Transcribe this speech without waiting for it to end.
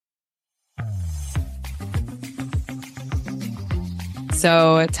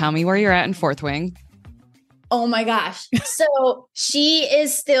So tell me where you're at in fourth wing. Oh my gosh. So she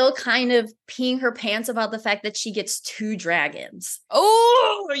is still kind of peeing her pants about the fact that she gets 2 dragons.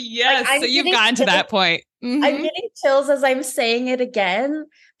 Oh, yes. Like, so you've gotten to that point. Mm-hmm. I'm getting chills as I'm saying it again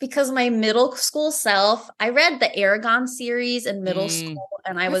because my middle school self, I read the Aragon series in middle school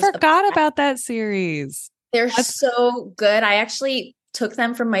and I forgot about that series. That's so good. I actually took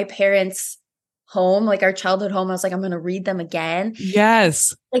them from my parents' home, like our childhood home. I was like, I'm going to read them again.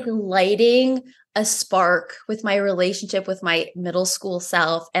 Yes. Like lighting a spark with my relationship with my middle school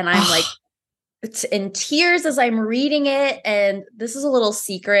self. And I'm like in tears as I'm reading it. And this is a little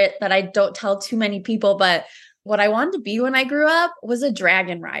secret that I don't tell too many people, but what I wanted to be when I grew up was a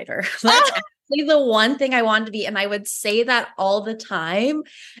dragon rider. That's actually the one thing I wanted to be. And I would say that all the time.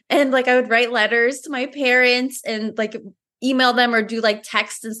 And like, I would write letters to my parents and like email them or do like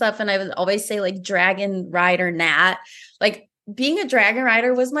text and stuff. And I would always say like dragon rider Nat, like being a dragon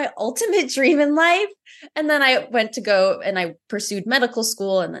rider was my ultimate dream in life. And then I went to go and I pursued medical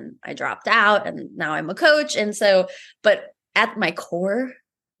school and then I dropped out and now I'm a coach. And so, but at my core,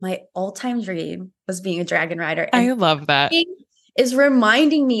 my all-time dream was being a dragon rider. And I love that. Is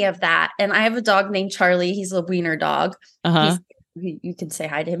reminding me of that. And I have a dog named Charlie. He's a wiener dog. You can say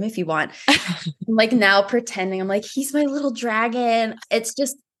hi to him if you want. I'm like now pretending I'm like, he's my little dragon. It's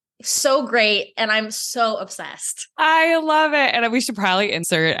just so great. And I'm so obsessed. I love it. And we should probably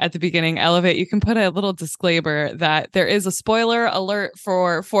insert at the beginning, Elevate. You can put a little disclaimer that there is a spoiler alert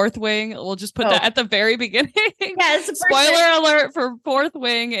for fourth wing. We'll just put that at the very beginning. Yes. Spoiler alert for fourth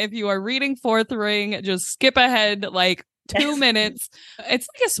wing. If you are reading fourth wing, just skip ahead like 2 minutes. It's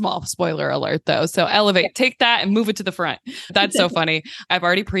like a small spoiler alert though. So Elevate, take that and move it to the front. That's so funny. I've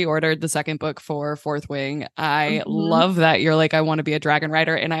already pre-ordered the second book for Fourth Wing. I love that you're like, I want to be a dragon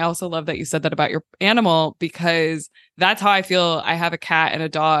rider. And I also love that you said that about your animal because that's how I feel. I have a cat and a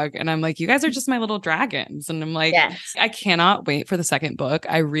dog and I'm like, you guys are just my little dragons. And I'm like, I cannot wait for the second book.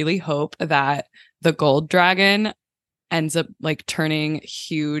 I really hope that the gold dragon ends up like turning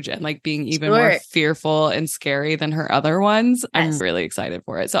huge and like being even more fearful and scary than her other ones. I'm really excited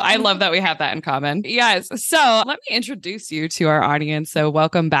for it. So I love that we have that in common. Yes. So let me introduce you to our audience. So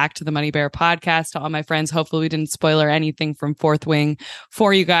welcome back to the Money Bear podcast to all my friends. Hopefully we didn't spoiler anything from Fourth Wing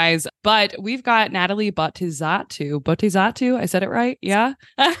for you guys, but we've got Nathalie Botezatu. I said it right. Yeah.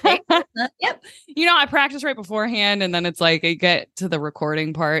 Yep. You know, I practice right beforehand and then it's like I get to the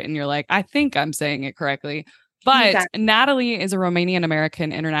recording part and you're like, I think I'm saying it correctly. But Nathalie is a Romanian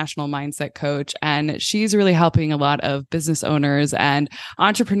American international mindset coach, and she's really helping a lot of business owners and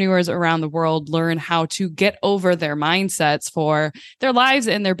entrepreneurs around the world learn how to get over their mindsets for their lives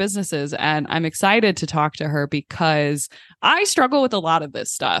and their businesses. And I'm excited to talk to her because I struggle with a lot of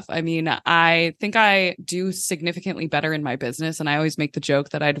this stuff. I mean, I think I do significantly better in my business. And I always make the joke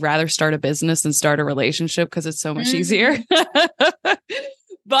that I'd rather start a business than start a relationship because it's so much easier.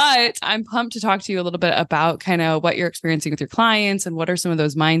 But I'm pumped to talk to you a little bit about kind of what you're experiencing with your clients and what are some of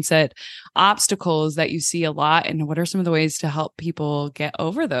those mindset obstacles that you see a lot and what are some of the ways to help people get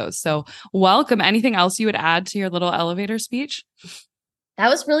over those. So welcome. Anything else you would add to your little elevator speech? That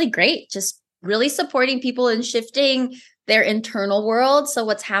was really great. Just really supporting people and shifting their internal world. So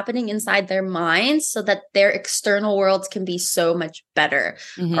what's happening inside their minds so that their external worlds can be so much better.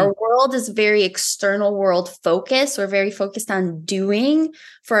 Our world is very external world focused. We're very focused on doing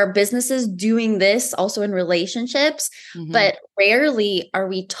for our businesses, doing this also in relationships, but rarely are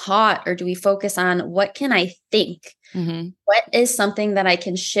we taught or do we focus on what can I think? What is something that I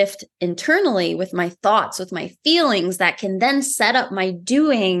can shift internally with my thoughts, with my feelings that can then set up my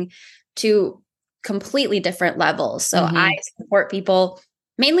doing to completely different levels. So I support people,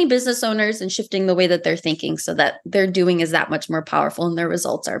 mainly business owners, in shifting the way that they're thinking so that their doing is that much more powerful and their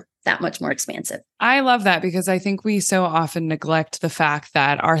results are that much more expansive. I love that because I think we so often neglect the fact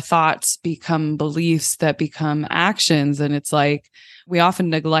that our thoughts become beliefs that become actions. And it's like, we often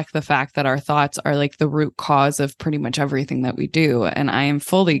neglect the fact that our thoughts are like the root cause of pretty much everything that we do. And I am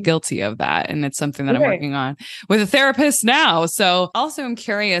fully guilty of that. And it's something that I'm working on with a therapist now. So also I'm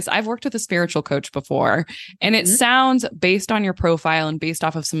curious, I've worked with a spiritual coach before, and it sounds based on your profile and based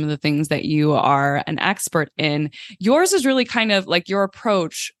off of some of the things that you are an expert in, yours is really kind of like your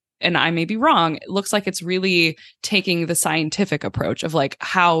approach. And I may be wrong. It looks like it's really taking the scientific approach of like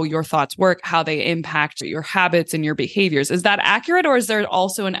how your thoughts work, how they impact your habits and your behaviors. Is that accurate? Or is there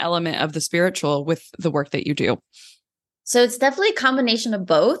also an element of the spiritual with the work that you do? So it's definitely a combination of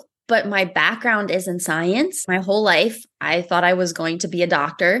both, but my background is in science. My whole life, I thought I was going to be a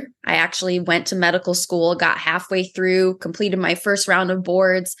doctor. I actually went to medical school, got halfway through, completed my first round of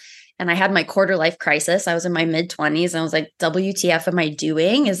boards, and I had my quarter life crisis. I was in my mid-20s and I was like, WTF am I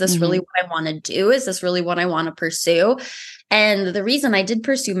doing? Is this really what I want to do? Is this really what I want to pursue? And the reason I did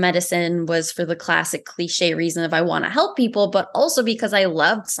pursue medicine was for the classic cliche reason of I want to help people, but also because I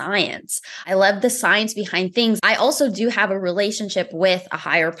loved science. I love the science behind things. I also do have a relationship with a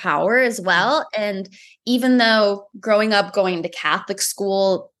higher power as well. And even though growing up going to Catholic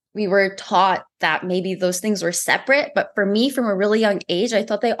school, we were taught that maybe those things were separate. But for me, from a really young age, I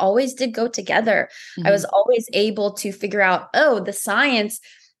thought they always did go together. I was always able to figure out, oh, the science,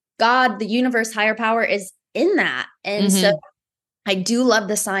 God, the universe, higher power is in that. And so I do love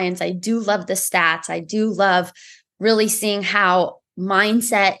the science. I do love the stats. I do love really seeing how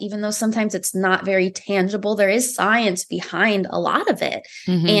mindset, even though sometimes it's not very tangible, there is science behind a lot of it.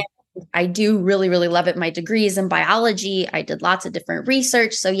 And I do really, really love it. My degree is in biology. I did lots of different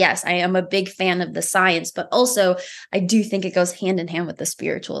research. So yes, I am a big fan of the science, but also I do think it goes hand in hand with the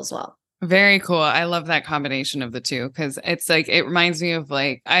spiritual as well. Very cool. I love that combination of the two because it's like, it reminds me of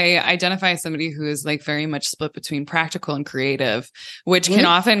like, I identify as somebody who is like very much split between practical and creative, which can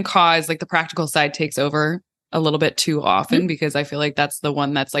often cause like the practical side takes over a little bit too often because I feel like that's the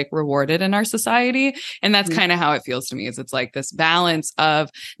one that's like rewarded in our society. And that's kind of how it feels to me is it's like this balance of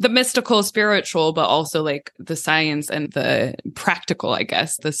the mystical, spiritual, but also like the science and the practical, I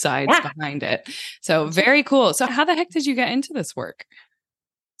guess, the sides behind it. So very cool. So how the heck did you get into this work?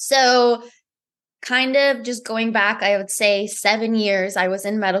 So kind of just going back, I would say 7 years, I was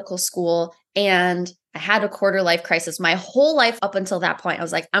in medical school and I had a quarter life crisis. My whole life up until that point, I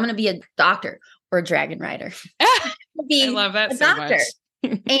was like, I'm going to be a doctor or a dragon rider. I love that so much.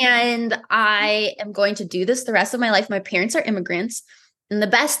 And I am going to do this the rest of my life. My parents are immigrants. And the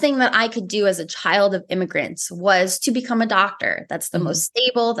best thing that I could do as a child of immigrants was to become a doctor. That's the most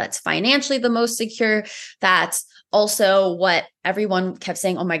stable. That's financially the most secure. That's also what everyone kept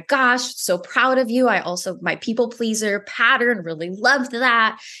saying, oh my gosh, so proud of you. I also, my people pleaser pattern, really loved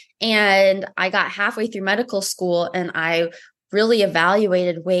that. And I got halfway through medical school and I really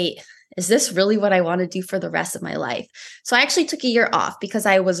evaluated, wait, is this really what I want to do for the rest of my life? So I actually took a year off because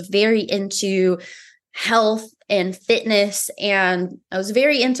I was very into health and fitness. And I was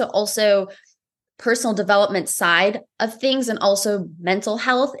very into also personal development side of things and also mental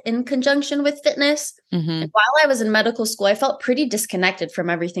health in conjunction with fitness. And while I was in medical school, I felt pretty disconnected from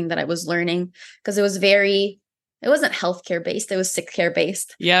everything that I was learning because it wasn't healthcare based. It was sick care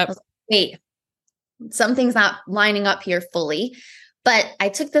based. Yeah. Wait, something's not lining up here fully. But I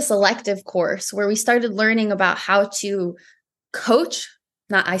took this elective course where we started learning about how to coach,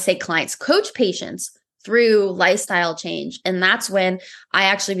 coach patients through lifestyle change. And that's when I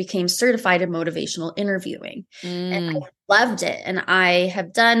actually became certified in motivational interviewing. And I loved it. And I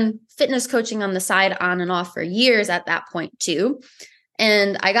have done fitness coaching on the side on and off for years at that point too.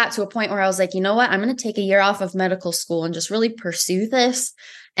 And I got to a point where I was like, you know what? I'm going to take a year off of medical school and just really pursue this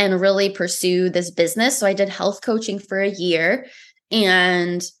and really pursue this business. So I did health coaching for a year.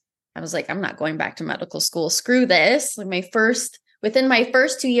 And I was like, I'm not going back to medical school. Screw this. Like within my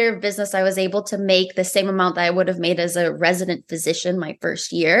first 2 years of business, I was able to make the same amount that I would have made as a resident physician my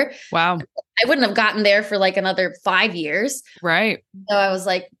first year. Wow. I wouldn't have gotten there for like another 5 years. Right. So I was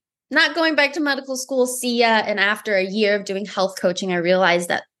like, not going back to medical school. See ya. And after a year of doing health coaching, I realized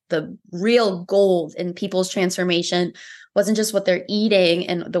that the real gold in people's transformation wasn't just what they're eating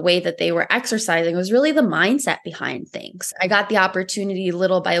and the way that they were exercising. It was really the mindset behind things. I got the opportunity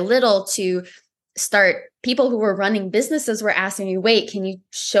little by little to start. People who were running businesses were asking me, wait, can you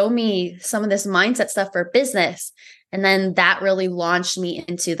show me some of this mindset stuff for business? And then that really launched me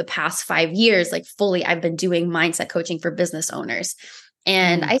into the past 5 years. Like fully, I've been doing mindset coaching for business owners.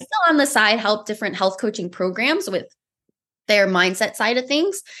 And I still on the side help different health coaching programs with their mindset side of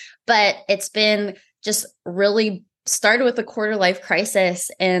things. But it's been just really started with a quarter life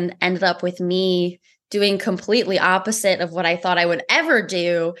crisis and ended up with me doing completely opposite of what I thought I would ever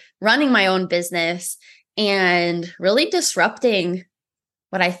do, running my own business and really disrupting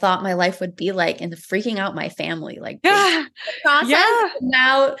what I thought my life would be like and freaking out my family. Like process. Yeah.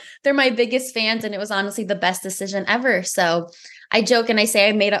 Now they're my biggest fans and it was honestly the best decision ever. So I joke and I say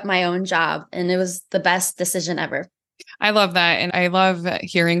I made up my own job and it was the best decision ever. I love that. And I love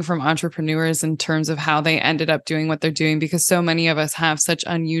hearing from entrepreneurs in terms of how they ended up doing what they're doing, because so many of us have such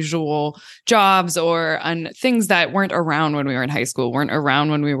unusual jobs or things that weren't around when we were in high school, weren't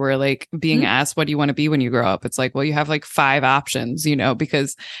around when we were like being asked, what do you want to be when you grow up? It's like, well, you have like 5 options,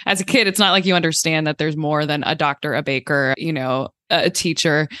 because as a kid, it's not like you understand that there's more than a doctor, a baker, a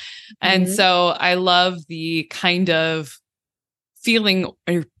teacher. And so I love the kind of feeling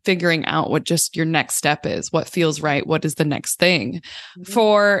or figuring out what just your next step is, what feels right, what is the next thing.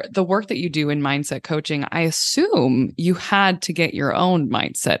 For the work that you do in mindset coaching, I assume you had to get your own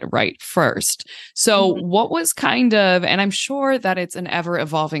mindset right first. So what was kind of, and I'm sure that it's an ever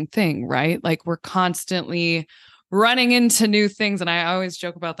evolving thing, right? Like we're constantly running into new things. And I always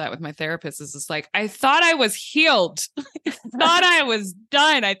joke about that with my therapist is it's like, I thought I was healed. I thought I was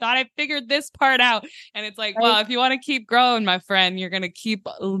done. I thought I figured this part out. And it's like, well, if you want to keep growing, my friend, you're going to keep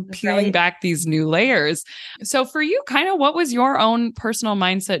peeling back these new layers. So for you, kind of what was your own personal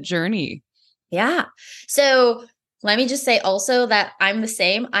mindset journey? Yeah. So let me just say also that I'm the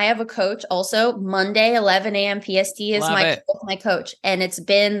same. I have a coach also. Monday, 11 a.m. PST is my coach. And it's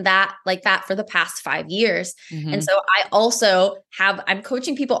been that like that for the past 5 years. And so I also I'm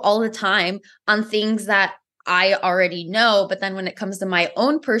coaching people all the time on things that I already know. But then when it comes to my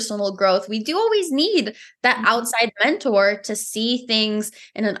own personal growth, we do always need that outside mentor to see things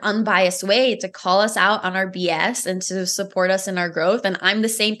in an unbiased way, to call us out on our BS and to support us in our growth. And I'm the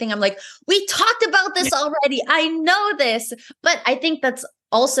same thing. I'm like, we talked about this already. I know this, but I think that's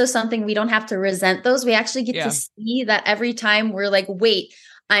also something we don't have to resent those. We actually get to see that every time we're like, wait,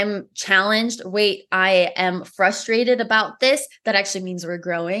 I'm challenged. Wait, I am frustrated about this. That actually means we're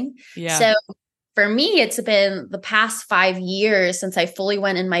growing. Yeah. So for me, it's been the past 5 years since I fully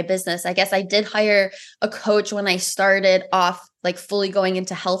went in my business. I guess I did hire a coach when I started off, like fully going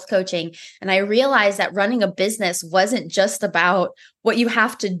into health coaching. And I realized that running a business wasn't just about what you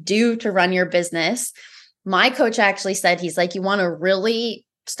have to do to run your business. My coach actually said, he's like, you want to really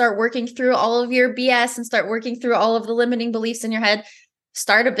start working through all of your BS and start working through all of the limiting beliefs in your head,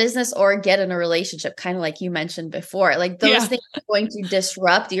 start a business or get in a relationship, kind of like you mentioned before. Like those things are going to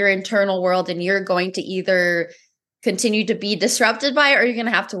disrupt your internal world, and you're going to either continue to be disrupted by it or you're going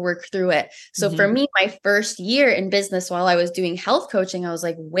to have to work through it. So for me, my first year in business while I was doing health coaching, I was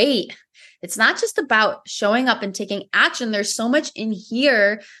like, wait, it's not just about showing up and taking action. There's so much in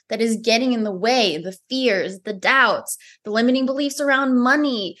here that is getting in the way, the fears, the doubts, the limiting beliefs around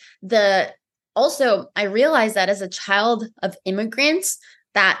money, Also, I realized that as a child of immigrants,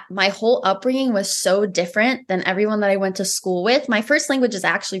 that my whole upbringing was so different than everyone that I went to school with. My first language is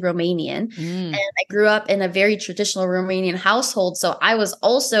actually Romanian, and I grew up in a very traditional Romanian household. So I was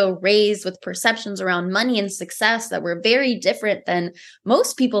also raised with perceptions around money and success that were very different than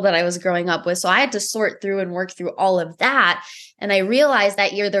most people that I was growing up with. So I had to sort through and work through all of that. And I realized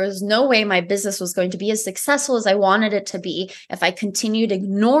that year there was no way my business was going to be as successful as I wanted it to be if I continued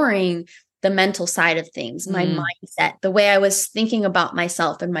ignoring the mental side of things, my mindset, the way I was thinking about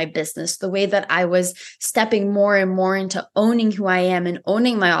myself and my business, the way that I was stepping more and more into owning who I am and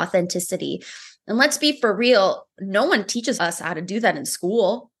owning my authenticity. And let's be for real, no one teaches us how to do that in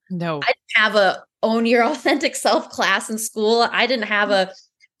school. No. I didn't have a own your authentic self class in school. I didn't have a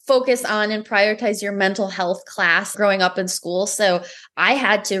focus on and prioritize your mental health class growing up in school. So I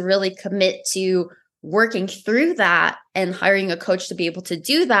had to really commit to working through that and hiring a coach to be able to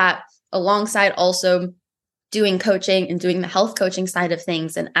do that, alongside also doing coaching and doing the health coaching side of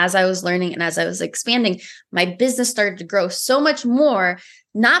things. And as I was learning and as I was expanding, my business started to grow so much more,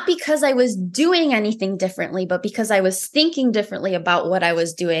 not because I was doing anything differently, but because I was thinking differently about what I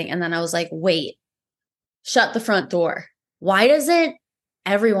was doing. And then I was like, wait, shut the front door. Why doesn't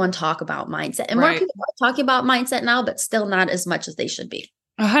everyone talk about mindset? And more people are talking about mindset now, but still not as much as they should be.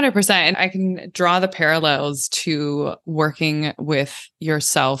 100%. And I can draw the parallels to working with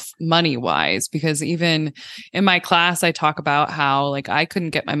yourself money wise, because even in my class, I talk about how like I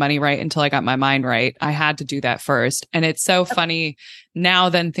couldn't get my money right until I got my mind right. I had to do that first. And it's so funny now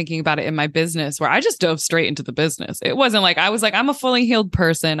then thinking about it in my business where I just dove straight into the business. It wasn't like, I was like, I'm a fully healed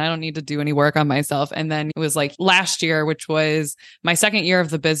person. I don't need to do any work on myself. And then it was like last year, which was my second year of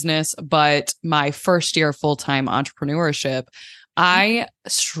the business, but my first year of full-time entrepreneurship, I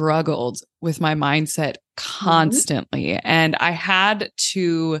struggled with my mindset constantly. And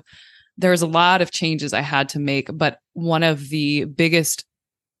there was a lot of changes I had to make, but one of the biggest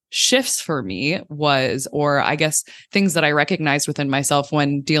shifts for me was, or I guess things that I recognized within myself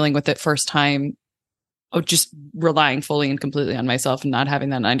when dealing with it first time, just relying fully and completely on myself and not having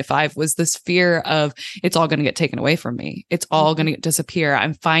that 9 to 5, was this fear of it's all going to get taken away from me. It's all going to disappear.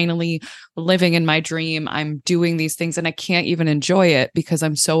 I'm finally living in my dream. I'm doing these things and I can't even enjoy it because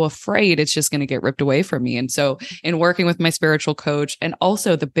I'm so afraid it's just going to get ripped away from me. And so in working with my spiritual coach, and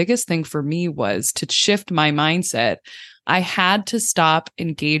also the biggest thing for me was to shift my mindset I had to stop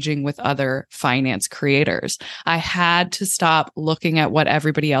engaging with other finance creators. I had to stop looking at what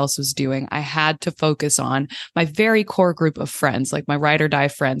everybody else was doing. I had to focus on my very core group of friends, like my ride or die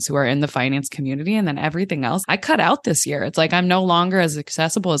friends who are in the finance community. And then everything else I cut out this year. It's like I'm no longer as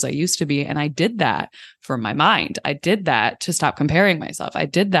accessible as I used to be. And I did that for my mind. I did that to stop comparing myself. I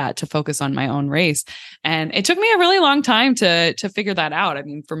did that to focus on my own race. And it took me a really long time to figure that out. I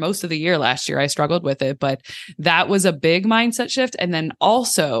mean, for most of the year last year, I struggled with it, but that was a big mindset shift. And then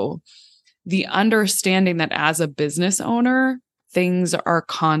also the understanding that as a business owner, things are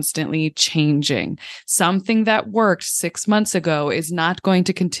constantly changing. Something that worked 6 months ago is not going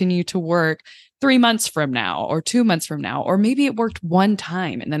to continue to work 3 months from now or 2 months from now, or maybe it worked one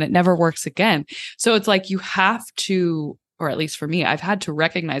time and then it never works again. So it's like you have to, or at least for me, I've had to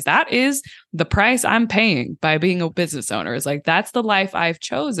recognize that is the price I'm paying by being a business owner. It's like, that's the life I've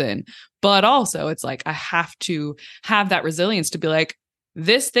chosen. But also it's like, I have to have that resilience to be like,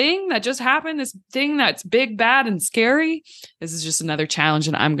 this thing that just happened, this thing that's big, bad, and scary, this is just another challenge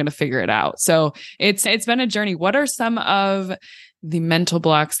and I'm going to figure it out. So it's been a journey. What are some of the mental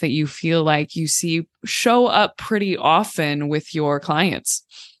blocks that you feel like you see show up pretty often with your clients?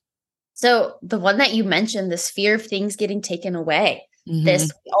 So the one that you mentioned, this fear of things getting taken away, this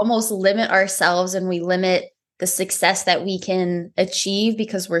we almost limit ourselves and we limit the success that we can achieve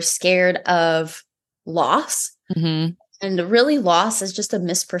because we're scared of loss. And really loss is just a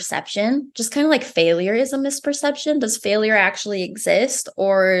misperception, just kind of like failure is a misperception. Does failure actually exist,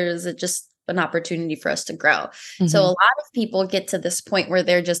 or is it just an opportunity for us to grow? So a lot of people get to this point where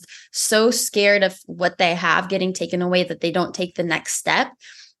they're just so scared of what they have getting taken away that they don't take the next step.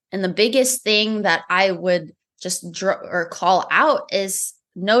 And the biggest thing that I would just call out is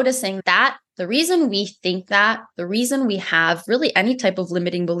noticing that the reason we think that, the reason we have really any type of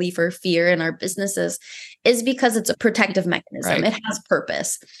limiting belief or fear in our businesses is because it's a protective mechanism. Right. It has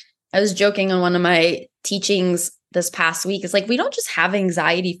purpose. I was joking on one of my teachings this past week. It's like, we don't just have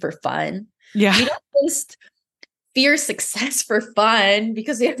anxiety for fun. Yeah. We don't just fear success for fun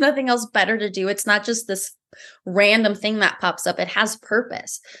because we have nothing else better to do. It's not just this random thing that pops up. It has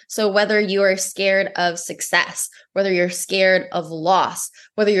purpose. So whether you are scared of success, whether you're scared of loss,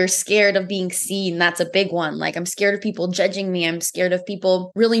 whether you're scared of being seen, that's a big one. Like, I'm scared of people judging me. I'm scared of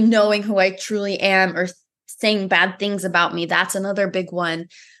people really knowing who I truly am or saying bad things about me. That's another big one.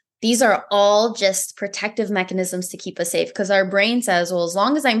 These are all just protective mechanisms to keep us safe because our brain says, well, as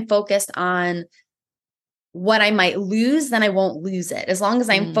long as I'm focused on what I might lose, then I won't lose it. As long as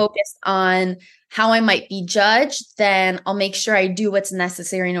I'm focused on how I might be judged, then I'll make sure I do what's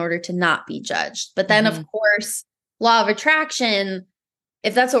necessary in order to not be judged. But then, of course, law of attraction,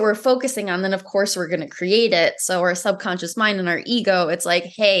 if that's what we're focusing on, then of course we're going to create it. So our subconscious mind and our ego, it's like,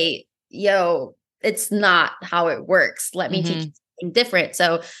 hey, it's not how it works. Let me teach you something different.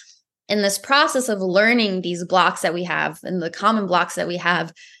 So in this process of learning these blocks that we have and the common blocks that we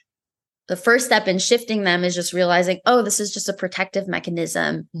have, the first step in shifting them is just realizing, oh, this is just a protective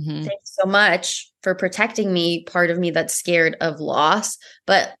mechanism. Thank you so much for protecting me, part of me that's scared of loss,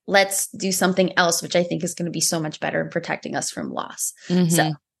 but let's do something else, which I think is going to be so much better in protecting us from loss.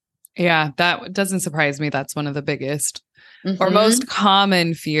 So, yeah, that doesn't surprise me. That's one of the biggest or most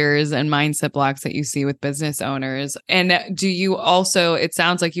common fears and mindset blocks that you see with business owners. And do you also, it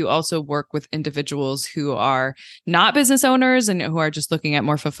sounds like you also work with individuals who are not business owners and who are just looking at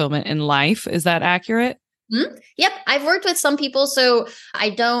more fulfillment in life. Is that accurate? Yep. I've worked with some people. So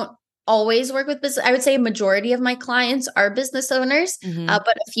I don't always work with business. I would say a majority of my clients are business owners, but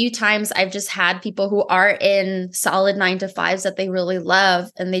a few times I've just had people who are in solid 9-to-5s that they really love,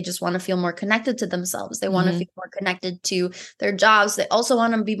 and they just want to feel more connected to themselves. They want to feel more connected to their jobs. They also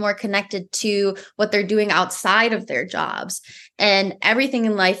want to be more connected to what they're doing outside of their jobs. And everything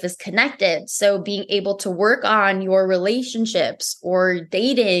in life is connected. So being able to work on your relationships or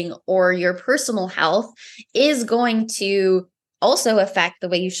dating or your personal health is going to also affect the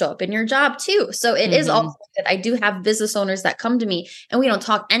way you show up in your job too. So it is also that I do have business owners that come to me and we don't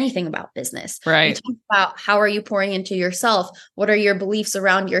talk anything about business. Right. We talk about how are you pouring into yourself? What are your beliefs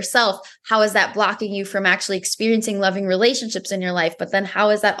around yourself? How is that blocking you from actually experiencing loving relationships in your life? But then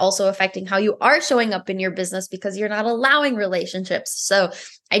how is that also affecting how you are showing up in your business because you're not allowing relationships? So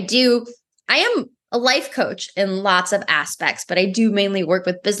I am a life coach in lots of aspects, but I do mainly work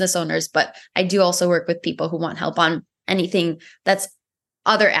with business owners, but I do also work with people who want help on anything that's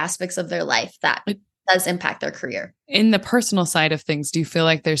other aspects of their life that does impact their career. In the personal side of things, do you feel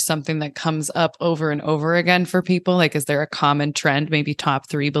like there's something that comes up over and over again for people? Like, is there a common trend, maybe top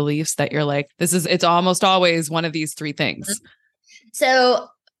 3 beliefs that you're like, it's almost always one of these 3 things? So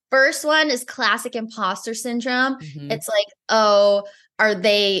First one is classic imposter syndrome. Mm-hmm. It's like, oh, are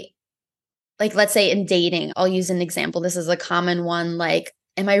they, like, let's say in dating, I'll use an example. This is a common one. Like,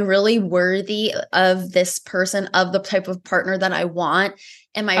 am I really worthy of this person, of the type of partner that I want?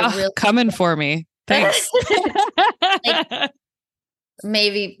 Am I really coming for me? Thanks. like,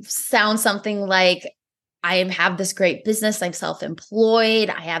 maybe sound something like, I have this great business. I'm self-employed.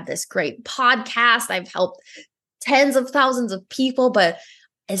 I have this great podcast. I've helped tens of thousands of people, but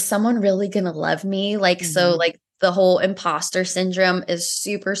is someone really going to love me? Like, so like the whole imposter syndrome is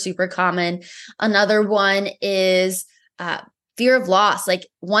super, super common. Another one is fear of loss. Like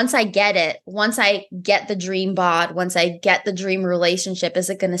once I get it, once I get the dream bod, once I get the dream relationship, is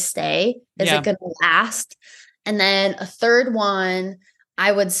it going to stay? Is it going to last? And then a third one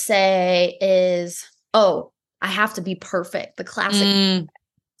I would say is, oh, I have to be perfect. The classic.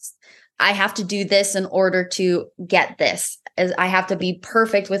 I have to do this in order to get this. I have to be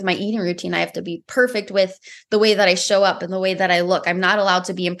perfect with my eating routine. I have to be perfect with the way that I show up and the way that I look. I'm not allowed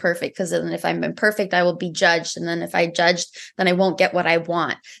to be imperfect, because then if I'm imperfect, I will be judged. And then if I judged, then I won't get what I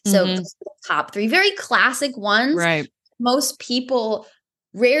want. So those are the top three, very classic ones. Right. Most people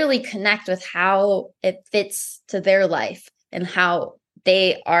rarely connect with how it fits to their life and how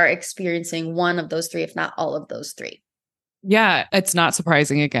they are experiencing one of those three, if not all of those three. Yeah, it's not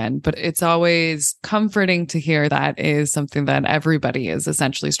surprising again, but it's always comforting to hear that is something that everybody is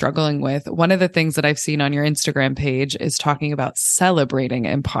essentially struggling with. One of the things that I've seen on your Instagram page is talking about celebrating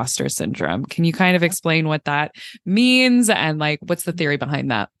imposter syndrome. Can you kind of explain what that means and like what's the theory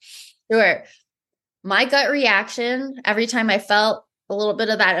behind that? Sure. My gut reaction every time I felt a little bit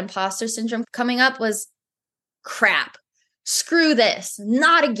of that imposter syndrome coming up was, crap. Screw this,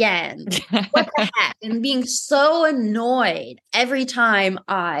 not again. What the heck? And being so annoyed every time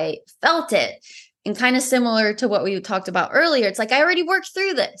I felt it. And kind of similar to what we talked about earlier. It's like, I already worked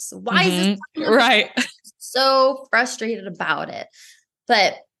through this. Why is this? Right. So frustrated about it.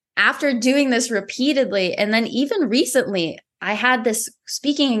 But after doing this repeatedly, and then even recently, I had this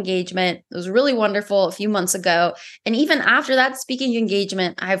speaking engagement. It was really wonderful a few months ago. And even after that speaking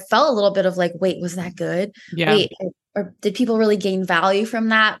engagement, I felt a little bit of like, wait, was that good? Yeah. Wait, or did people really gain value from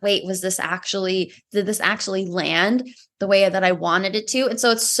that? Wait, did this actually land the way that I wanted it to? And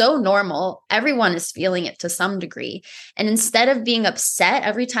so it's so normal. Everyone is feeling it to some degree. And instead of being upset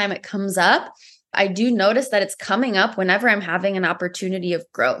every time it comes up, I do notice that it's coming up whenever I'm having an opportunity of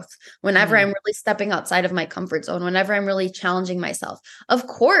growth, whenever I'm really stepping outside of my comfort zone, whenever I'm really challenging myself. Of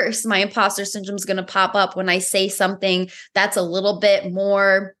course, my imposter syndrome is going to pop up when I say something that's a little bit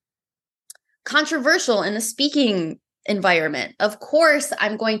more controversial in a speaking environment. Of course,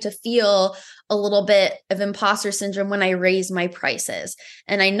 I'm going to feel a little bit of imposter syndrome when I raise my prices.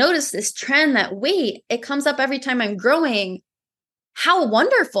 And I notice this trend that, wait, it comes up every time I'm growing. How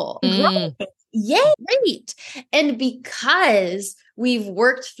wonderful. Yay, great. And because we've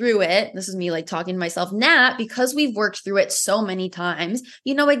worked through it, this is me like talking to myself, Nat, because we've worked through it so many times,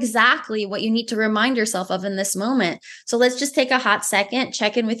 you know exactly what you need to remind yourself of in this moment. So let's just take a hot second,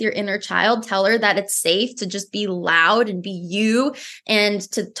 check in with your inner child, tell her that it's safe to just be loud and be you and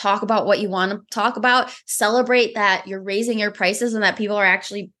to talk about what you want to talk about, celebrate that you're raising your prices and that people are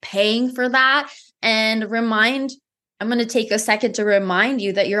actually paying for that, and I'm going to take a second to remind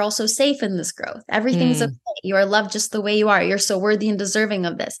you that you're also safe in this growth. Everything's okay. You are loved just the way you are. You're so worthy and deserving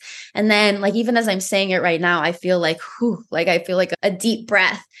of this. And then like, even as I'm saying it right now, I feel like, I feel like a deep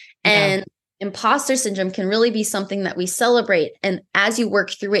breath. And imposter syndrome can really be something that we celebrate. And as you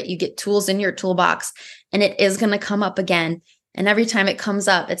work through it, you get tools in your toolbox, and it is going to come up again. And every time it comes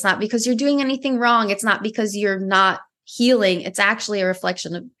up, it's not because you're doing anything wrong. It's not because you're not healing. It's actually a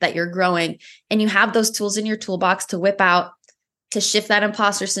reflection of that you're growing, and you have those tools in your toolbox to whip out, to shift that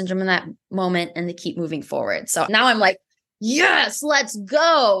imposter syndrome in that moment and to keep moving forward. So now I'm like, yes, let's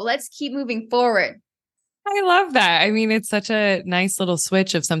go. Let's keep moving forward. I love that. I mean, it's such a nice little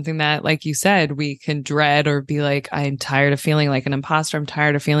switch of something that, like you said, we can dread or be like, I'm tired of feeling like an imposter. I'm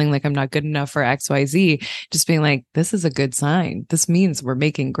tired of feeling like I'm not good enough for XYZ. Just being like, this is a good sign. This means we're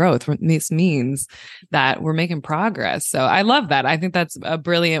making growth. This means that we're making progress. So I love that. I think that's a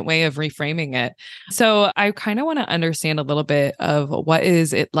brilliant way of reframing it. So I kind of want to understand a little bit of what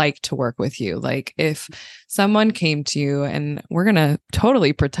is it like to work with you? Like if someone came to you, and we're going to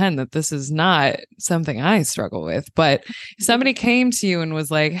totally pretend that this is not something I struggle with, but if somebody came to you and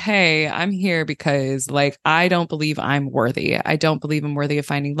was like, hey, I'm here because like, I don't believe I'm worthy. I don't believe I'm worthy of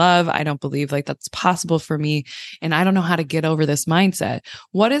finding love. I don't believe like that's possible for me. And I don't know how to get over this mindset.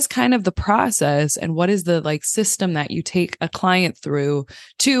 What is kind of the process, and what is the like system that you take a client through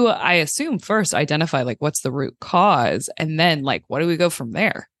to, I assume, first identify like what's the root cause, and then like, what do we go from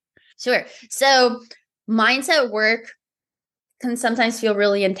there? Sure. So mindset work can sometimes feel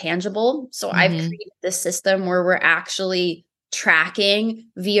really intangible. So I've created this system where we're actually tracking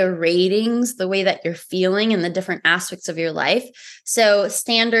via ratings the way that you're feeling in the different aspects of your life. So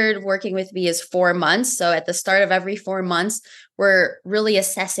standard working with me is 4 months. So at the start of every 4 months, we're really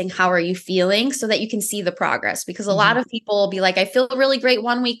assessing how are you feeling so that you can see the progress, because a lot of people will be like, I feel really great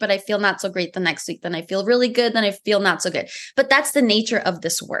one week, but I feel not so great the next week. Then I feel really good. Then I feel not so good. But that's the nature of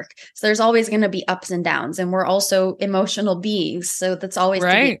this work. So there's always going to be ups and downs, and we're also emotional beings. So that's always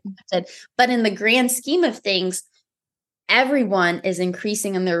to be expected. But in the grand scheme of things, everyone is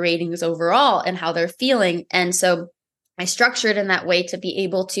increasing in their ratings overall and how they're feeling. And so I structured in that way to be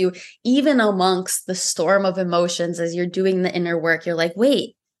able to, even amongst the storm of emotions, as you're doing the inner work, you're like,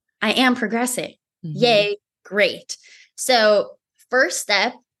 wait, I am progressing. Yay, great. So first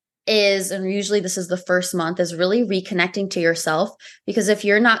step is, and usually this is the first month, is really reconnecting to yourself. Because if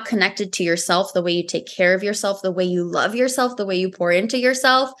you're not connected to yourself, the way you take care of yourself, the way you love yourself, the way you pour into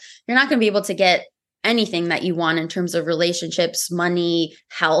yourself, you're not going to be able to get anything that you want in terms of relationships, money,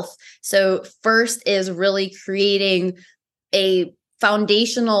 health. So first is really creating a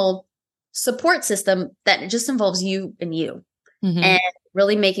foundational support system that just involves you and you, and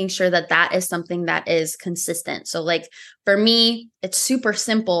really making sure that that is something that is consistent. So like for me, it's super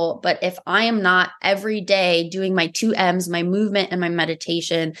simple, but if I am not every day doing my 2 M's, my movement and my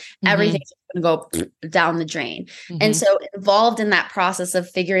meditation, everything's going to go down the drain. And so involved in that process of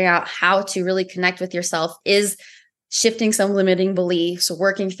figuring out how to really connect with yourself is shifting some limiting beliefs,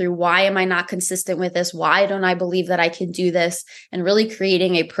 working through why am I not consistent with this? Why don't I believe that I can do this? And really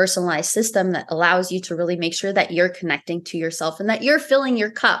creating a personalized system that allows you to really make sure that you're connecting to yourself and that you're filling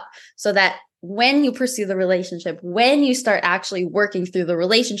your cup, so that when you pursue the relationship, when you start actually working through the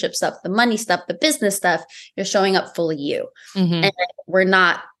relationship stuff, the money stuff, the business stuff, you're showing up fully you. And we're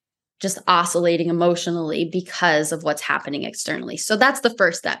not just oscillating emotionally because of what's happening externally. So that's the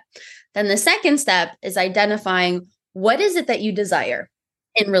first step. Then the second step is identifying what is it that you desire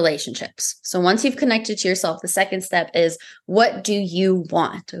in relationships. So once you've connected to yourself, the second step is, what do you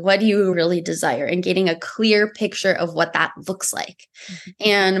want? What do you really desire? And getting a clear picture of what that looks like.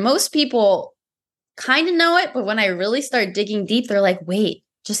 And most people kind of know it, but when I really start digging deep, they're like, wait,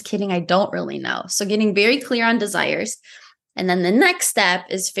 just kidding, I don't really know. So getting very clear on desires. And then the next step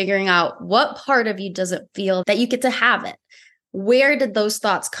is figuring out what part of you doesn't feel that you get to have it. Where did those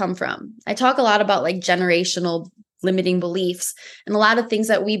thoughts come from? I talk a lot about like generational limiting beliefs, and a lot of things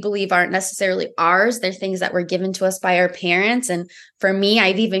that we believe aren't necessarily ours. They're things that were given to us by our parents. And for me,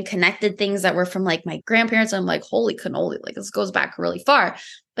 I've even connected things that were from like my grandparents. I'm like, holy cannoli, like this goes back really far.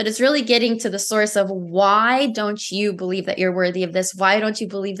 But it's really getting to the source of, why don't you believe that you're worthy of this? Why don't you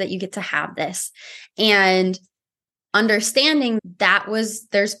believe that you get to have this? And understanding that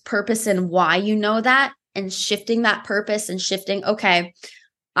there's purpose in why you know that, and shifting that purpose and shifting, okay,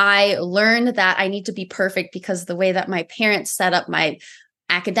 I learned that I need to be perfect because the way that my parents set up my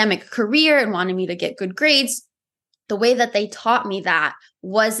academic career and wanted me to get good grades, the way that they taught me that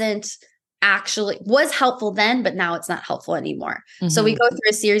was helpful then, but now it's not helpful anymore. So we go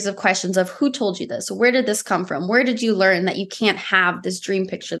through a series of questions of, who told you this? Where did this come from? Where did you learn that you can't have this dream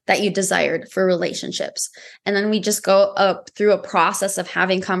picture that you desired for relationships? And then we just go up through a process of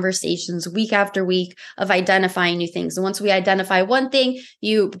having conversations week after week of identifying new things. And once we identify one thing,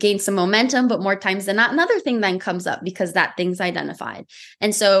 you gain some momentum, but more times than not, another thing then comes up because that thing's identified.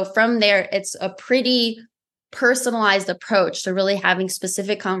 And so from there, it's a pretty personalized approach to really having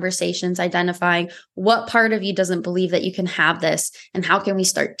specific conversations, identifying what part of you doesn't believe that you can have this, and how can we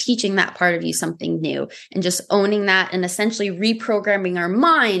start teaching that part of you something new, and just owning that and essentially reprogramming our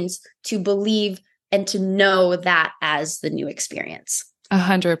minds to believe and to know that as the new experience.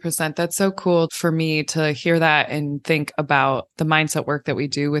 100%. That's so cool for me to hear that and think about the mindset work that we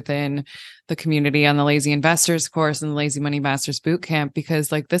do within the community on the Lazy Investors course and the Lazy Money Masters Bootcamp, because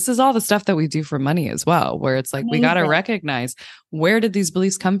like this is all the stuff that we do for money as well, where it's like, we got to recognize, where did these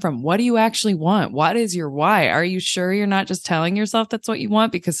beliefs come from? What do you actually want? What is your why? Are you sure you're not just telling yourself that's what you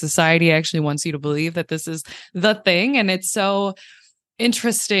want because society actually wants you to believe that this is the thing? And it's so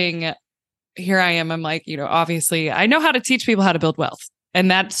interesting. Here I am. I'm like, obviously I know how to teach people how to build wealth. And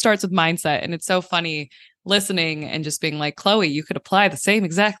that starts with mindset. And it's so funny listening and just being like, Chloe, you could apply the same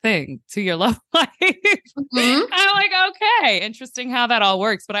exact thing to your love life. I'm like, okay, interesting how that all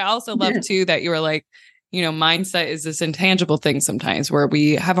works. But I also love too that you were like, mindset is this intangible thing sometimes where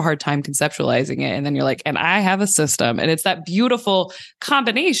we have a hard time conceptualizing it. And then you're like, and I have a system. And it's that beautiful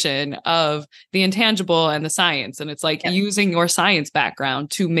combination of the intangible and the science. And it's like using your science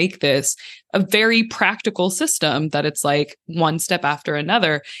background to make this a very practical system that it's like one step after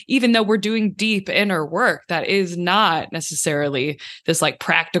another, even though we're doing deep inner work that is not necessarily this like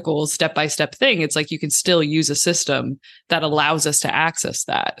practical step-by-step thing. It's like you can still use a system that allows us to access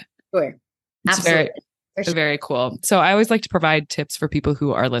that. Sure. It's Absolutely. very cool. So I always like to provide tips for people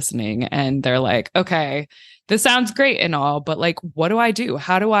who are listening and they're like, okay, this sounds great and all, but like, what do I do?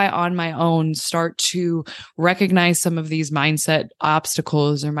 How do I on my own start to recognize some of these mindset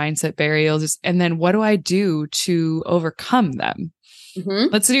obstacles or mindset barriers? And then what do I do to overcome them?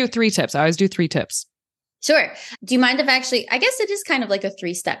 Let's do 3 tips. I always do 3 tips. Sure. Do you mind if I guess it is kind of like a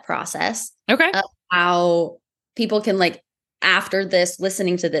 3-step process. Okay. Of how people can like, after this,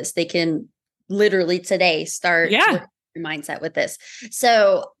 listening to this, they can literally today start your mindset with this.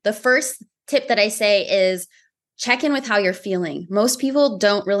 So the first tip that I say is check in with how you're feeling. Most people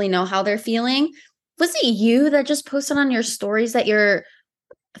don't really know how they're feeling. Was it you that just posted on your stories that your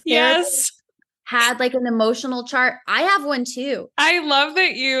therapist had like an emotional chart? I have one too. I love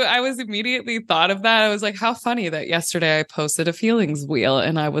that I was immediately thought of that. I was like, how funny that yesterday I posted a feelings wheel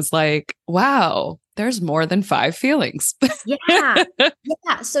and I was like, wow, there's more than 5 feelings. Yeah.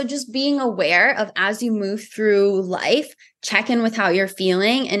 So just being aware of as you move through life, check in with how you're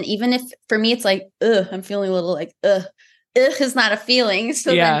feeling. And even if for me, it's like, I'm feeling a little like, is not a feeling.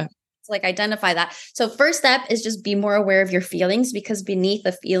 So then it's like identify that. So first step is just be more aware of your feelings because beneath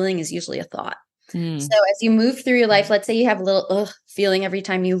a feeling is usually a thought. So as you move through your life, let's say you have a little feeling every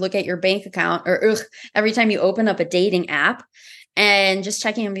time you look at your bank account or every time you open up a dating app, and just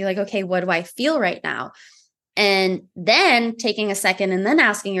checking and be like, okay, what do I feel right now? And then taking a second and then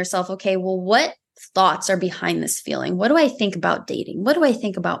asking yourself, okay, well, what thoughts are behind this feeling? What do I think about dating? What do I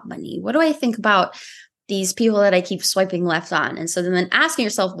think about money? What do I think about these people that I keep swiping left on? And so then asking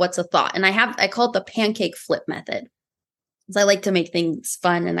yourself, what's a thought? And I call it the pancake flip method. I like to make things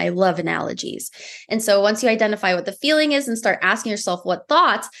fun and I love analogies. And so once you identify what the feeling is and start asking yourself what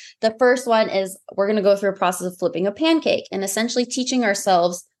thoughts, the first one is we're going to go through a process of flipping a pancake and essentially teaching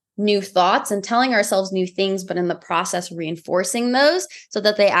ourselves new thoughts and telling ourselves new things, but in the process reinforcing those so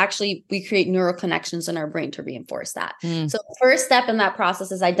that we create neural connections in our brain to reinforce that. So the first step in that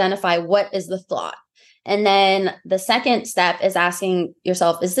process is identify what is the thought. And then the second step is asking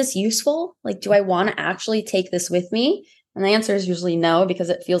yourself, is this useful? Like, do I want to actually take this with me? And the answer is usually no, because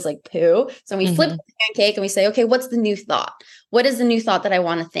it feels like poo. So we flip the pancake and we say, okay, what's the new thought? What is the new thought that I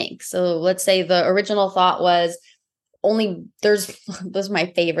want to think? So let's say the original thought was this is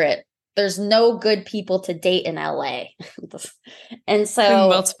my favorite. There's no good people to date in LA. And so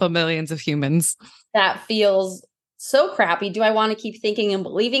multiple millions of humans. That feels so crappy. Do I want to keep thinking and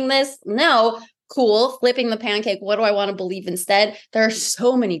believing this? No. Cool. Flipping the pancake. What do I want to believe instead? There are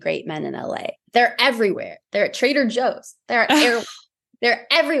so many great men in LA. They're everywhere. They're at Trader Joe's. They're at They're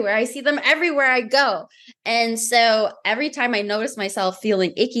everywhere. I see them everywhere I go. And so every time I notice myself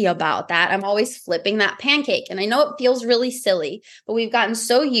feeling icky about that, I'm always flipping that pancake. And I know it feels really silly, but we've gotten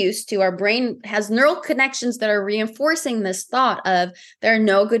so used to our brain has neural connections that are reinforcing this thought of there are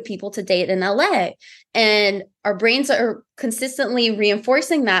no good people to date in LA. And our brains are consistently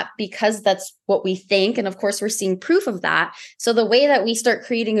reinforcing that because that's what we think. And of course, we're seeing proof of that. So the way that we start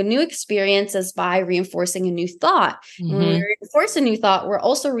creating a new experience is by reinforcing a new thought. Mm-hmm. When we reinforce a new thought, we're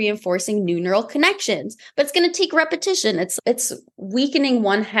also reinforcing new neural connections. But it's going to take repetition. It's weakening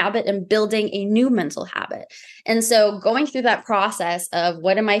one habit and building a new mental habit. And so going through that process of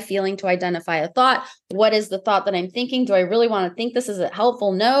what am I feeling to identify a thought? What is the thought that I'm thinking? Do I really want to think this? Is it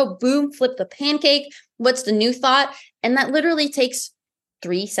helpful? No. Boom, flip the pancake. What's the new thought? And that literally takes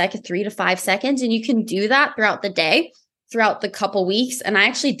 3 to 5 seconds. And you can do that throughout the day, throughout the couple weeks. And I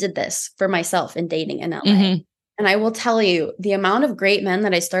actually did this for myself in dating in LA. Mm-hmm. And I will tell you, the amount of great men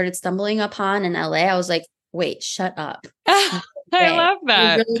that I started stumbling upon in LA, I was like, wait, shut up. I love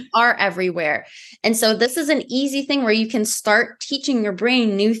that. They really are everywhere. And so this is an easy thing where you can start teaching your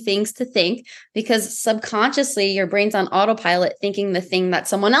brain new things to think, because subconsciously your brain's on autopilot thinking the thing that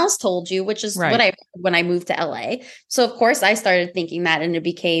someone else told you, which is what I when I moved to LA. So of course I started thinking that, and it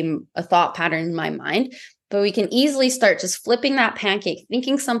became a thought pattern in my mind. But we can easily start just flipping that pancake,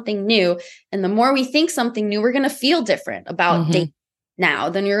 thinking something new. And the more we think something new, we're going to feel different about dating. Now,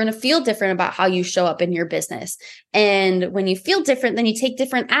 then you're going to feel different about how you show up in your business. And when you feel different, then you take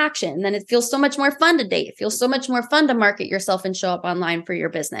different action. Then it feels so much more fun to date. It feels so much more fun to market yourself and show up online for your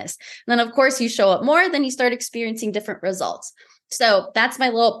business. And then, of course, you show up more, then you start experiencing different results. So that's my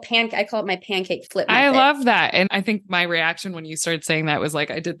little I call it my pancake flip method. I love that. And I think my reaction when you started saying that was like,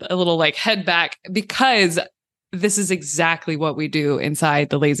 I did a little like head back because this is exactly what we do inside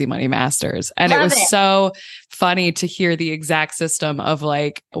the Lazy Money Masters. And it was so funny to hear the exact system of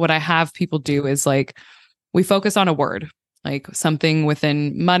like, what I have people do is like, we focus on a word, like something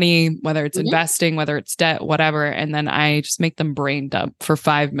within money, whether it's investing, whether it's debt, whatever. And then I just make them brain dump for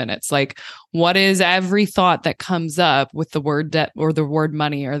 5 minutes. Like, what is every thought that comes up with the word debt or the word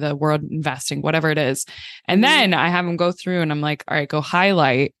money or the word investing, whatever it is. And then I have them go through and I'm like, all right, go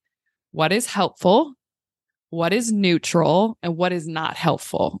highlight what is helpful, what is neutral, and what is not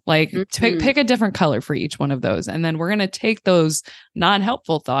helpful. Like pick a different color for each one of those. And then we're going to take those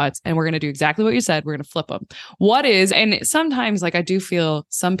non-helpful thoughts and we're going to do exactly what you said. We're going to flip them. What is, and sometimes like I do feel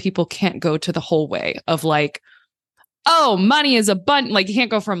some people can't go to the whole way of like, oh, money is abundant. Like you can't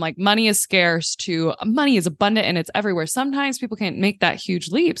go from like money is scarce to money is abundant and it's everywhere. Sometimes people can't make that huge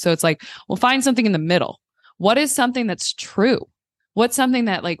leap. So it's like, we'll find something in the middle. What is something that's true? What's something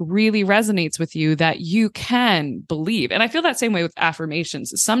that like really resonates with you that you can believe? And I feel that same way with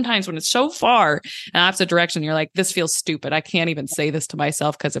affirmations. Sometimes when it's so far in opposite direction, you're like, this feels stupid. I can't even say this to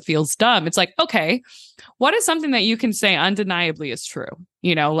myself because it feels dumb. It's like, okay, what is something that you can say undeniably is true?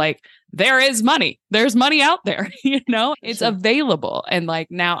 You know, like there is money. There's money out there, you know, it's available. And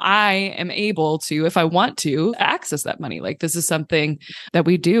like now I am able to, if I want to, access that money. Like this is something that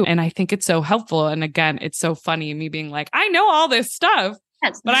we do. And I think it's so helpful. And again, it's so funny me being like, I know all this stuff,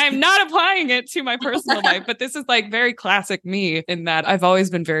 but I'm not applying it to my personal life. But this is like very classic me in that I've always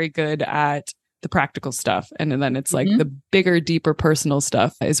been very good at the practical stuff. And then it's like the bigger, deeper personal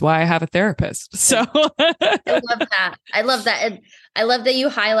stuff is why I have a therapist. So I love that. I love that. And I love that you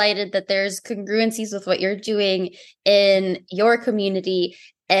highlighted that there's congruencies with what you're doing in your community.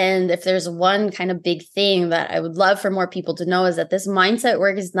 And if there's one kind of big thing that I would love for more people to know is that this mindset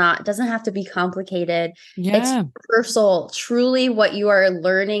work doesn't have to be complicated. Yeah. It's universal, truly what you are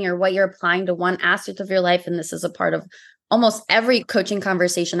learning or what you're applying to one aspect of your life. And this is a part of almost every coaching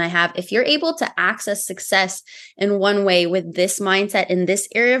conversation I have. If you're able to access success in one way with this mindset in this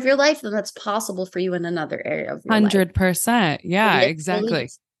area of your life, then that's possible for you in another area of your 100%. life. Yeah, exactly.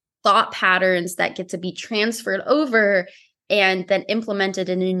 Thought patterns that get to be transferred over and then implemented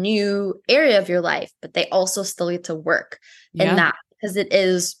in a new area of your life, but they also still get to work in that because it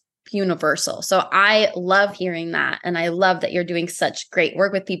is universal. So I love hearing that. And I love that you're doing such great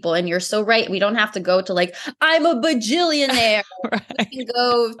work with people. And you're so right. We don't have to go to like, I'm a bajillionaire. Right. We can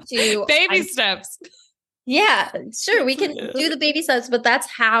go to baby steps. Yeah, sure. We can do the baby steps, but that's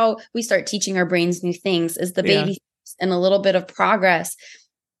how we start teaching our brains new things is the baby steps and a little bit of progress.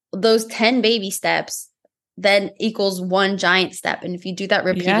 Those 10 baby steps then equals one giant step. And if you do that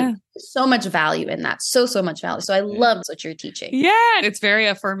repeatedly, so much value in that. So much value. So I love what you're teaching. Yeah. It's very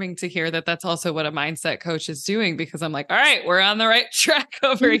affirming to hear that that's also what a mindset coach is doing because I'm like, all right, we're on the right track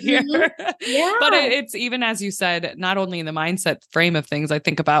over here. Yeah. But it's even as you said, not only in the mindset frame of things, I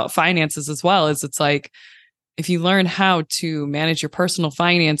think about finances as well, is it's like, if you learn how to manage your personal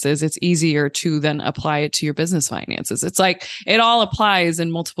finances, it's easier to then apply it to your business finances. It's like it all applies in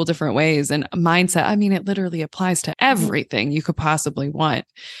multiple different ways. And mindset, I mean, it literally applies to everything you could possibly want.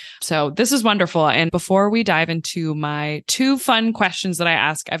 So this is wonderful. And before we dive into my 2 fun questions that I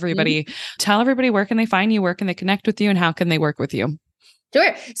ask everybody, tell everybody where can they find you, where can they connect with you, and how can they work with you?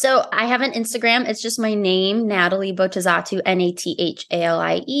 Sure. So I have an Instagram. It's just my name, Nathalie Botezatu,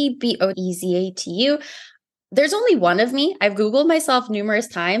 Nathaliebozatu. There's only one of me. I've Googled myself numerous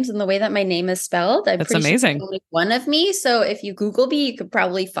times and the way that my name is spelled. That's amazing. Sure only one of me. So if you Google me, you could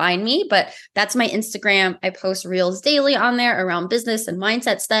probably find me, but that's my Instagram. I post reels daily on there around business and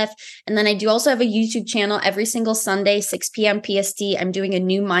mindset stuff. And then I do also have a YouTube channel every single Sunday, 6 p.m. PST. I'm doing a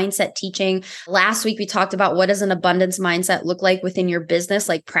new mindset teaching. Last week, we talked about what does an abundance mindset look like within your business,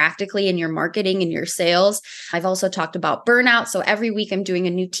 like practically in your marketing and your sales. I've also talked about burnout. So every week I'm doing a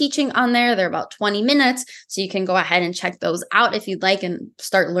new teaching on there. They're about 20 minutes. So you can go ahead and check those out if you'd like and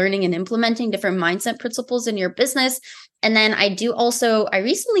start learning and implementing different mindset principles in your business. And then I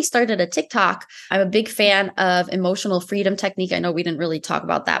recently started a TikTok. I'm a big fan of emotional freedom technique. I know we didn't really talk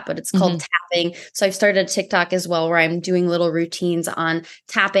about that, but it's called tapping. So I've started a TikTok as well where I'm doing little routines on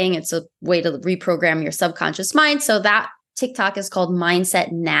tapping. It's a way to reprogram your subconscious mind. So that TikTok is called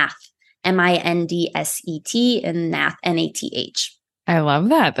Mindset Nath, MINDSET, and Nath, NATH. I love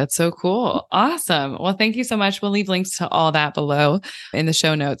that. That's so cool. Awesome. Well, thank you so much. We'll leave links to all that below in the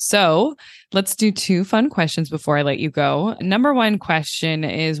show notes. So let's do 2 fun questions before I let you go. Number 1 question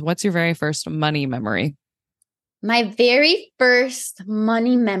is, what's your very first money memory? My very first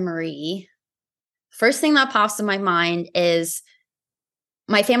money memory, first thing that pops in my mind is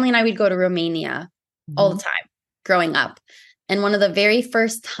my family and I would go to Romania all the time growing up. And one of the very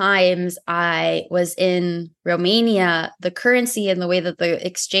first times I was in Romania, the currency and the way that the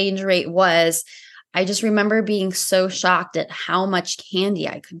exchange rate was, I just remember being so shocked at how much candy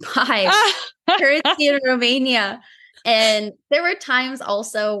I could buy currency in Romania. And there were times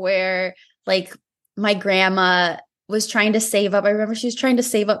also where like my grandma was trying to save up. I remember she was trying to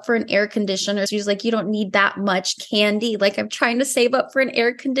save up for an air conditioner. She was like, you don't need that much candy. Like, I'm trying to save up for an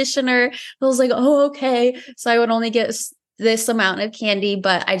air conditioner. I was like, oh, okay. So I would only get this amount of candy,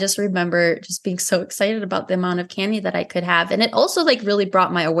 but I just remember just being so excited about the amount of candy that I could have. And it also like really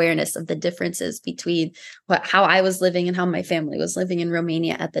brought my awareness of the differences between how I was living and how my family was living in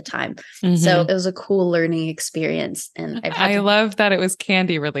Romania at the time. So it was a cool learning experience. And I love that it was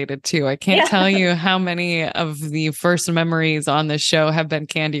candy related too. I can't tell you how many of the first memories on this show have been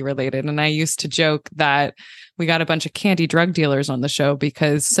candy related. And I used to joke that we got a bunch of candy drug dealers on the show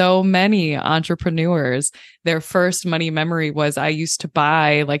because so many entrepreneurs, their first money memory was I used to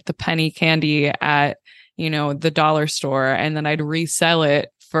buy like the penny candy at, the dollar store, and then I'd resell it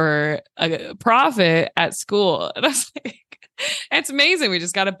for a profit at school. And I was like, it's amazing. We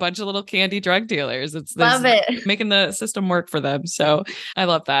just got a bunch of little candy drug dealers. Love it. Making the system work for them. So I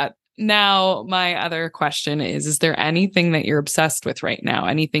love that. Now, my other question is there anything that you're obsessed with right now?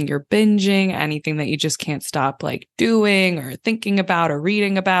 Anything you're binging? Anything that you just can't stop like doing or thinking about or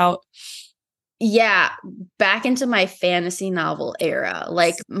reading about? Yeah, back into my fantasy novel era,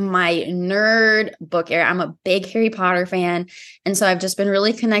 like my nerd book era. I'm a big Harry Potter fan. And so I've just been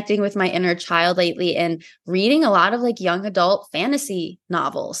really connecting with my inner child lately and reading a lot of like young adult fantasy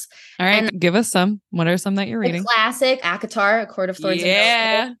novels. All right, and give us some. What are some that you're reading? Classic, ACOTAR, A Court of Thorns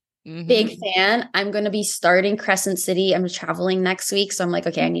and Roses. Big fan. I'm going to be starting Crescent City. I'm traveling next week. So I'm like,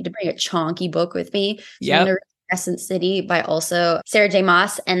 okay, I need to bring a chonky book with me. So I'm going to read Crescent City by also Sarah J.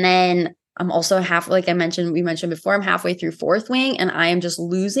 Maas. And then I'm also we mentioned before, I'm halfway through Fourth Wing and I am just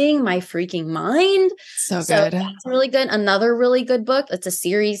losing my freaking mind. So good. That's really good. Another really good book. It's a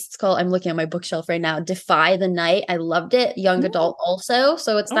series. It's called, I'm looking at my bookshelf right now, Defy the Night. I loved it. Young adult also.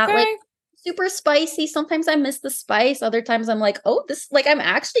 So it's not like super spicy. Sometimes I miss the spice. Other times I'm like, oh, this, like, I'm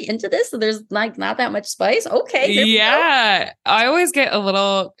actually into this. So there's like not that much spice. Okay. Yeah. I always get a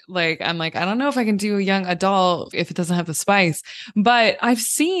little like, I'm like, I don't know if I can do a young adult if it doesn't have the spice, but I've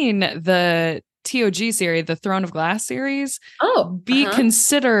seen the TOG series, the Throne of Glass series, be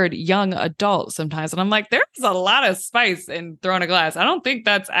considered young adult sometimes. And I'm like, there's a lot of spice in Throne of Glass. I don't think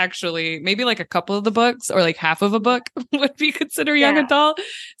that's actually, maybe like a couple of the books or like half of a book would be considered young adult.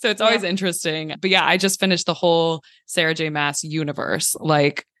 So it's always interesting. But yeah, I just finished the whole Sarah J. Maas universe.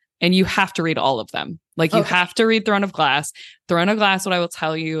 Like, and you have to read all of them. Like you have to read Throne of Glass. Throne of Glass, what I will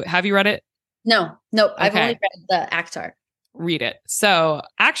tell you, have you read it? No, I've only read the ACOTAR. Read it. So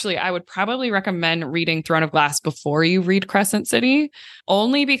actually, I would probably recommend reading Throne of Glass before you read Crescent City,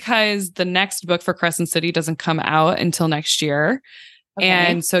 only because the next book for Crescent City doesn't come out until next year. Okay.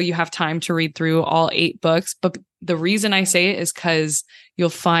 And so you have time to read through all 8 books. But the reason I say it is because you'll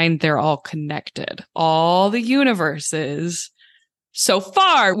find they're all connected. All the universes. So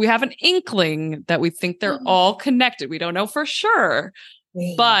far, we have an inkling that we think they're all connected. We don't know for sure.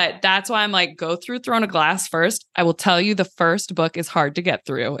 But that's why I'm like, go through Throne of Glass first. I will tell you the first book is hard to get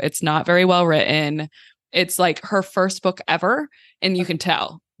through. It's not very well written. It's like her first book ever, and you can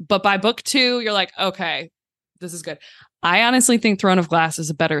tell. But by book 2, you're like, okay, this is good. I honestly think Throne of Glass is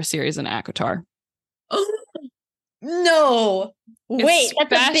a better series than ACOTAR. No. Wait,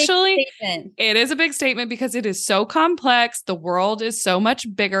 that's a big statement. It is a big statement because it is so complex. The world is so much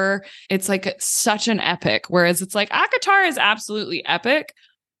bigger. It's like such an epic. Whereas it's like ACOTAR is absolutely epic,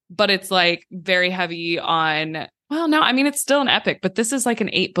 but it's like very heavy on, well, no, I mean, it's still an epic, but this is like an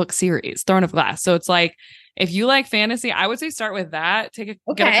 8-book series, Throne of Glass. So it's like, if you like fantasy, I would say start with that, get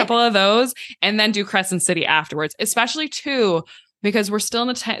a couple of those, and then do Crescent City afterwards, especially too, because we're still in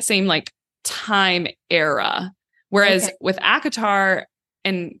the same like time era. Whereas with ACOTAR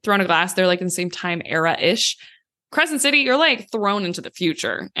and Throne of Glass, they're like in the same time era-ish. Crescent City, you're like thrown into the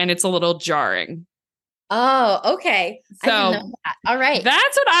future and it's a little jarring. Oh, okay. So I didn't know that. All right.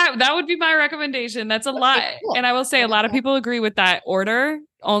 That would be my recommendation. That's a lot. Cool. And I will say a lot of people agree with that order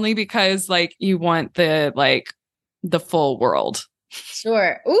only because like you want the full world.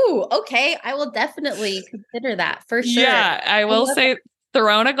 Sure. Ooh, okay. I will definitely consider that for sure. Yeah, I will say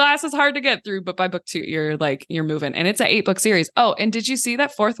Throne of Glass is hard to get through, but by book 2, you're moving. And it's an 8-book series. Oh, and did you see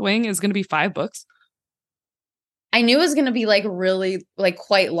that Fourth Wing is going to be 5 books? I knew it was going to be like really like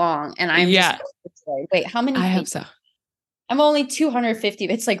quite long. And I'm just wait, how many? I hope so. I'm only 250.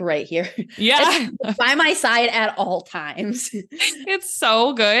 It's like right here. Yeah. It's by my side at all times. It's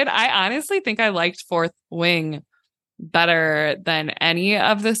so good. I honestly think I liked Fourth Wing better than any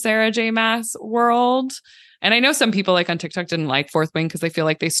of the Sarah J. Maas world. And I know some people like on TikTok didn't like Fourth Wing because they feel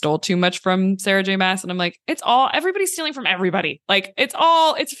like they stole too much from Sarah J. Maas. And I'm like, everybody's stealing from everybody. Like it's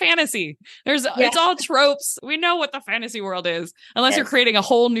fantasy. It's all tropes. We know what the fantasy world is, unless you're creating a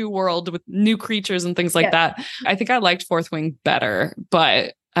whole new world with new creatures and things like that. I think I liked Fourth Wing better,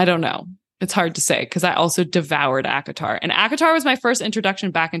 but I don't know. It's hard to say because I also devoured ACOTAR. And ACOTAR was my first introduction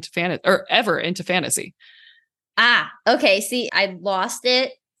back into fantasy or ever into fantasy. Okay. See, I lost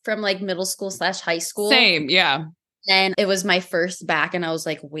it from like middle school / high school. Same. Yeah. And it was my first back and I was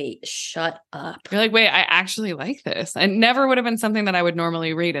like, wait, shut up. You're like, wait, I actually like this. And never would have been something that I would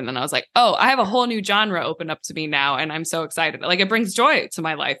normally read. And then I was like, oh, I have a whole new genre open up to me now. And I'm so excited. Like it brings joy to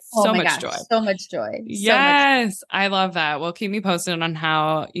my life. So much joy. So much joy. Yes. I love that. Well, keep me posted on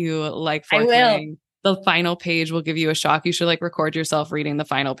how you like Fourth Wing. The final page will give you a shock. You should like record yourself reading the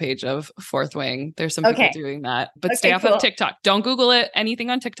final page of Fourth Wing. There's some people doing that, but stay off of TikTok. Don't Google it, anything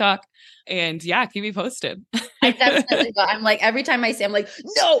on TikTok. And yeah, keep me posted. I definitely will. I'm like, every time I say, I'm like,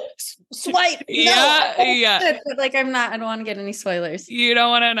 no, swipe. Yeah. But like, I don't want to get any spoilers. You don't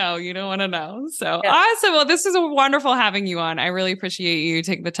want to know. So awesome. Well, this is wonderful having you on. I really appreciate you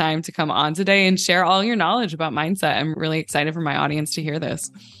taking the time to come on today and share all your knowledge about mindset. I'm really excited for my audience to hear this.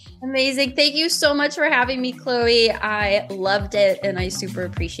 Amazing. Thank you so much for having me, Chloe. I loved it and I super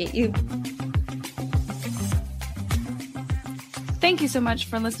appreciate you. Thank you so much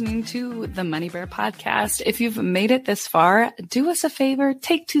for listening to the Money Bear podcast. If you've made it this far, do us a favor,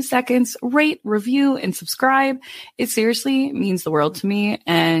 take 2 seconds, rate, review, and subscribe. It seriously means the world to me.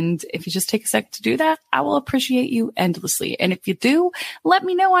 And if you just take a sec to do that, I will appreciate you endlessly. And if you do, let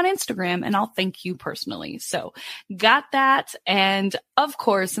me know on Instagram and I'll thank you personally. So got that. And of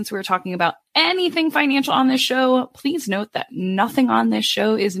course, since we were talking about anything financial on this show, please note that nothing on this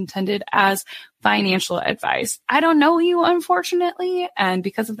show is intended as financial advice. I don't know you, unfortunately. And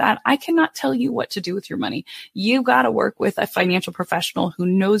because of that, I cannot tell you what to do with your money. You got to work with a financial professional who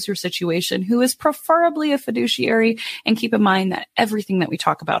knows your situation, who is preferably a fiduciary. And keep in mind that everything that we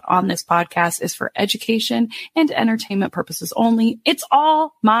talk about on this podcast is for education and entertainment purposes only. It's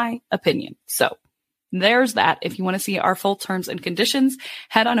all my opinion. So there's that. If you want to see our full terms and conditions,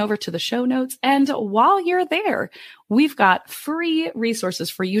 head on over to the show notes. And while you're there, we've got free resources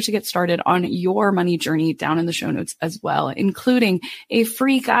for you to get started on your money journey down in the show notes as well, including a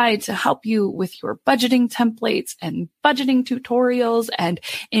free guide to help you with your budgeting templates and budgeting tutorials and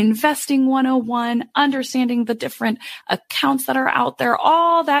investing 101, understanding the different accounts that are out there.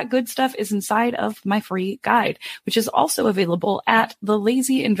 All that good stuff is inside of my free guide, which is also available at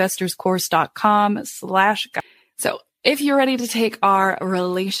thelazyinvestorscourse.com/guide. So if you're ready to take our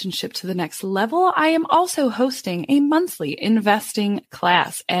relationship to the next level, I am also hosting a monthly investing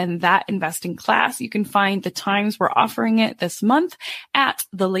class. And that investing class, you can find the times we're offering it this month at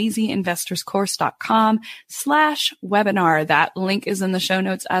thelazyinvestorscourse.com/webinar. That link is in the show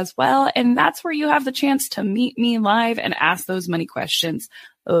notes as well. And that's where you have the chance to meet me live and ask those money questions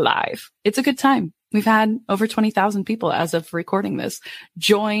live. It's a good time. We've had over 20,000 people as of recording this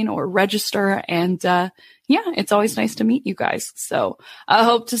join or register. And it's always nice to meet you guys. So I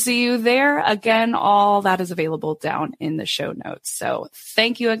hope to see you there. Again, all that is available down in the show notes. So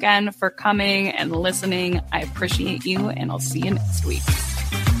thank you again for coming and listening. I appreciate you and I'll see you next week.